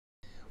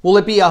Will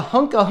it be a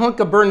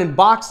hunka burning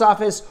box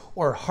office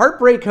or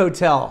Heartbreak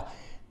Hotel?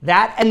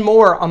 That and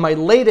more on my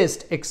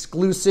latest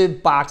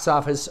exclusive box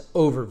office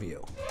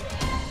overview.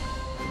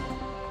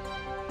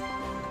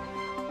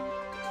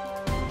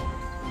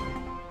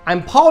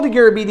 I'm Paul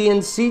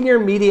Dergarabedian, Senior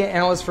Media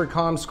Analyst for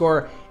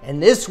Comscore,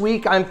 and this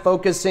week I'm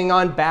focusing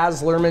on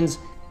Baz Luhrmann's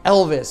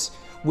Elvis,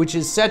 which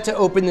is set to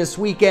open this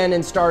weekend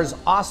and stars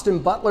Austin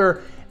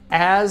Butler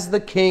as the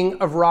King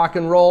of Rock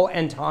and Roll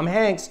and Tom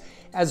Hanks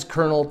as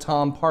Colonel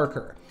Tom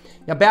Parker.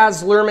 Now,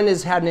 Baz Luhrmann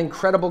has had an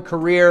incredible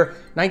career.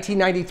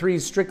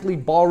 1993's Strictly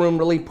Ballroom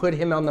really put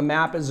him on the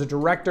map as a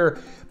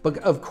director, but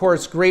of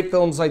course, great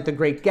films like The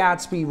Great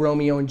Gatsby,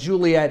 Romeo and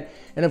Juliet,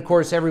 and of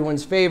course,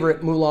 everyone's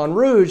favorite, Moulin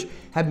Rouge,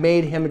 have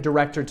made him a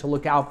director to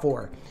look out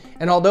for.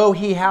 And although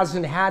he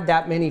hasn't had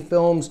that many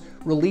films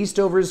released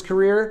over his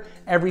career,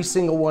 every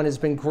single one has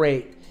been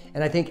great.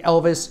 And I think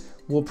Elvis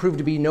will prove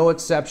to be no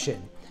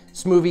exception.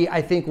 This movie,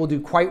 I think, will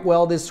do quite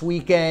well this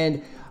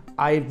weekend.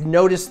 I've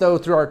noticed, though,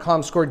 through our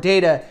Comscore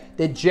data,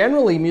 that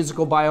generally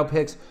musical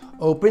biopics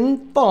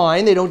open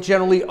fine. They don't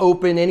generally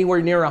open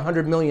anywhere near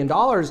 $100 million,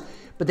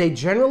 but they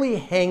generally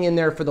hang in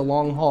there for the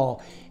long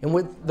haul. And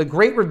with the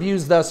great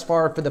reviews thus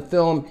far for the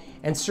film,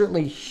 and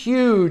certainly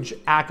huge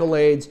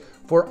accolades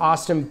for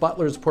Austin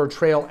Butler's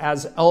portrayal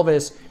as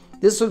Elvis,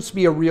 this looks to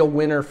be a real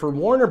winner for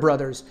Warner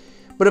Brothers.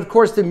 But of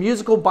course, the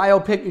musical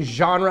biopic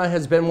genre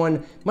has been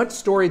one much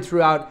storied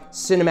throughout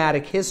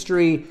cinematic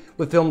history,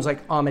 with films like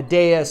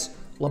Amadeus,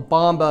 La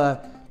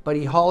Bamba,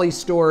 Buddy Holly's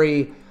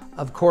Story,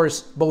 of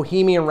course,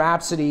 Bohemian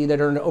Rhapsody,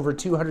 that earned over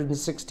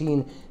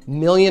 $216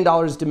 million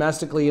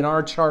domestically, and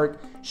our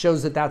chart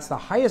shows that that's the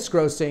highest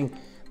grossing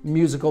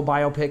musical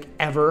biopic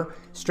ever.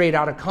 Straight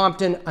Outta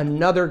Compton,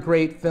 another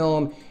great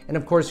film. And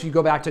of course, if you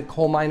go back to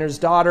Coal Miner's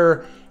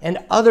Daughter and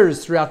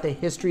others throughout the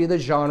history of the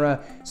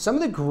genre, some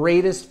of the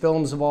greatest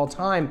films of all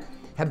time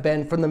have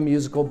been from the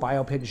musical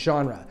biopic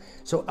genre.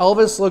 So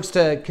Elvis looks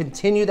to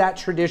continue that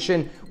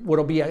tradition,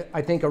 what'll be,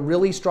 I think, a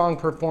really strong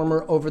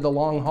performer over the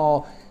long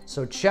haul.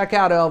 So check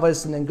out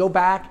Elvis and then go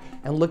back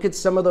and look at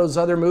some of those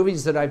other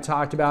movies that I've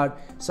talked about.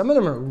 Some of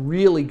them are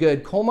really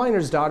good. Coal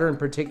Miner's Daughter in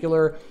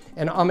particular,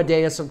 and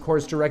Amadeus, of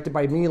course, directed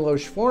by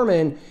Milos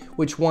Forman,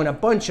 which won a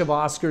bunch of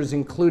Oscars,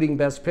 including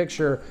Best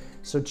Picture.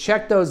 So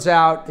check those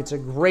out. It's a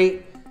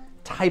great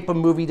type of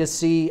movie to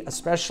see,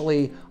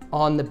 especially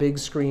on the big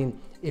screen,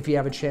 if you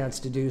have a chance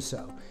to do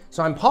so.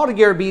 So I'm Paul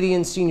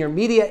Dergarabedian, Senior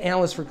Media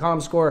Analyst for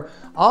Comscore.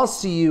 I'll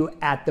see you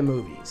at the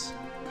movies.